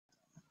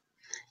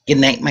Good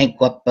night, my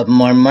guapa.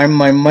 More, more,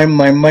 more, more,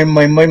 more, more,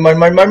 more, more, more,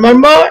 more, more, more,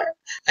 more.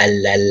 Ah,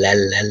 la, la,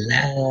 la,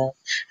 la.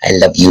 I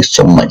love you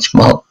so much,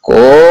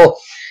 Mahoko.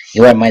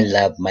 You are my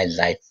love, my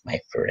life, my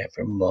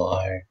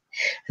forevermore.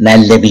 And I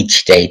live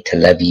each day to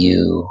love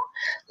you.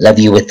 Love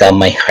you with all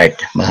my heart,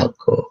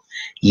 Mahoko.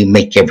 You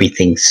make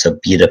everything so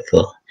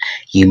beautiful.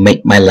 You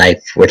make my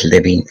life worth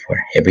living for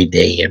every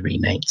day, every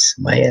night.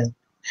 Smile.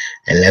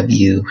 I love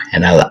you,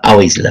 and I'll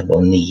always love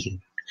only you.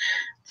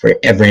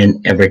 Forever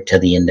and ever till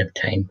the end of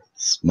time.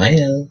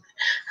 Smile.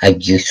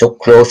 Hug you so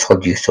close,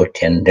 hold you so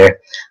tender.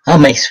 Oh,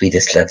 my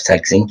sweetest love,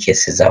 hugs and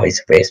kisses,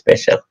 always very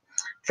special.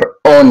 For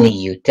only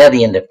you, till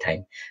the end of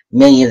time.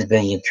 Millions,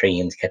 billions,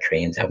 trillions,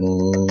 quadrillions.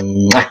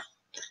 Mwah.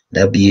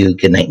 Love you.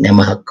 Good night,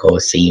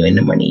 Namahako. See you in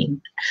the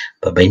morning.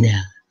 Bye bye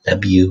now.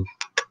 Love you.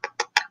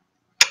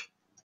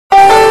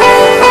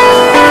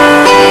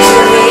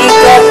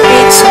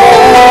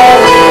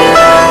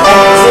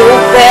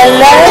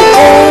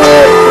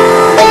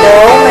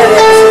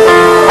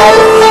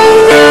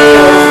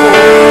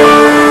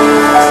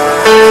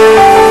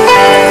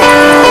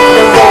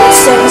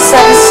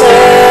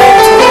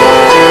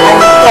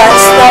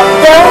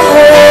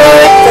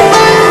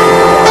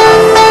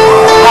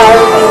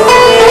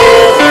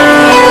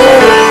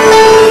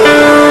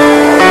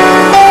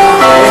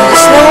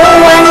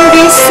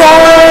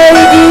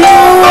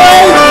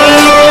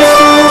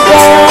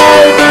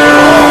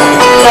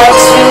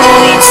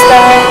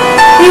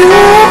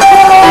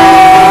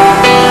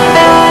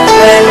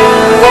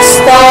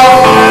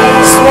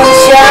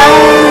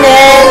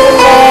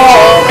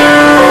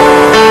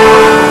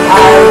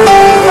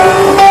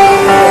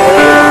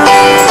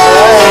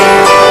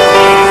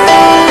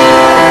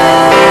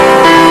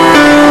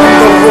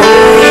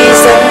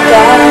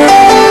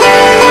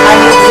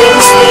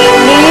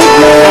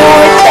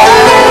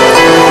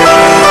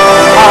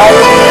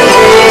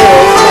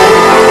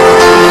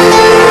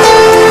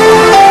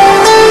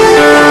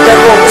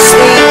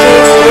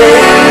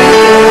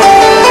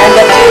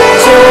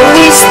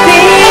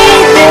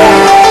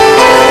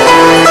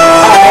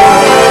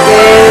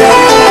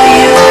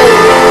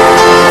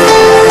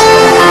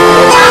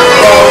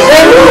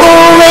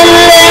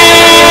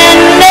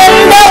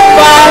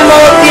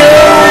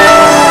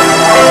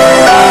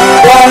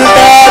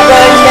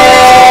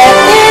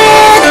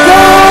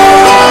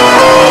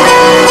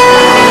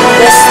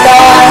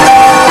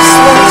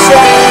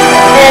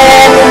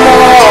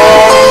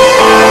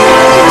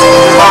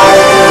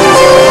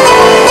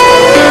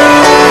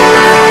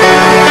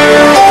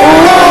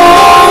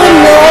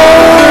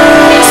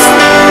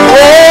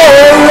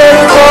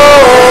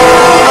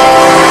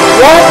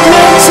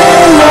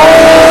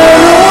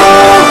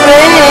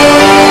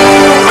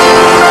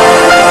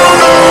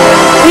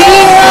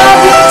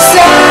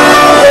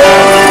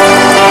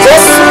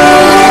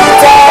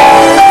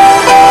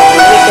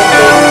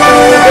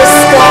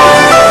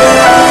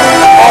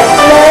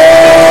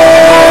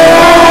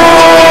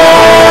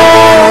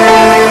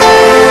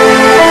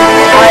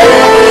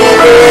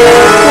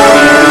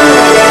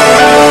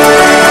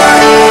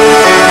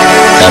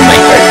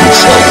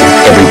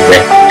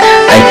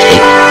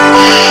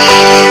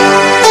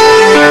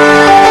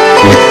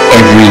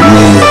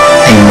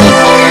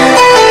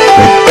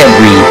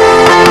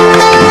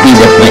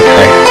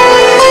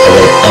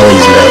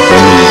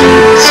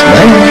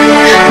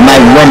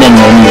 One and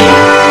only,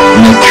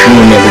 my true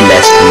and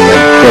everlasting, my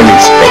very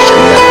special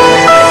love.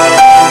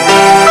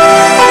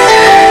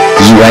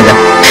 You are the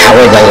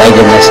power, the light,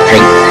 and the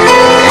strength that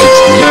guides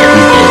me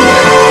every day.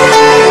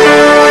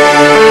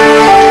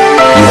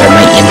 You are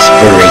my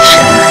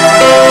inspiration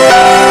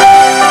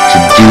to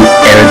do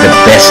the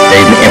best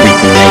in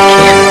everything I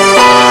can.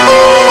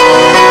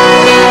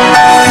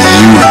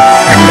 You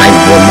are my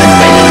woman,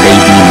 my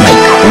lady, my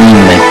queen,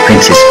 my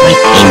princess, my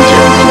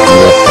angel, my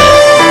guapa,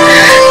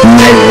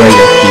 my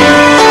royalty,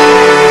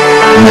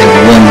 my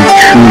one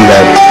true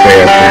love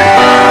forever,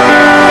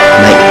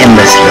 my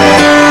endless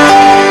love,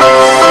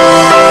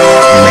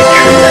 my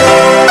true love,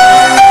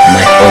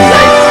 my whole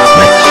life,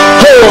 my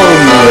whole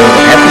world,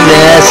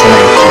 happiness, and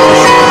I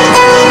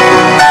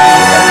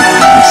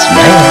keep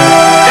smile.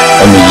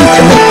 Only you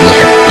can make me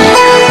happy.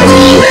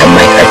 Only you have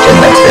my heart and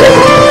love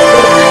forever.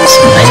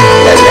 Smile,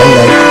 la la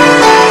la.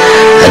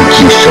 Hug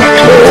you so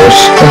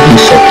close, hug you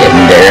so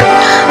tender.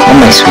 All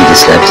my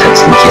sweetest loves,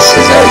 hugs and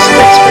kisses, always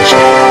very special.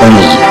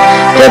 Only you.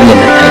 Love you in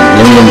the time,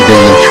 million billion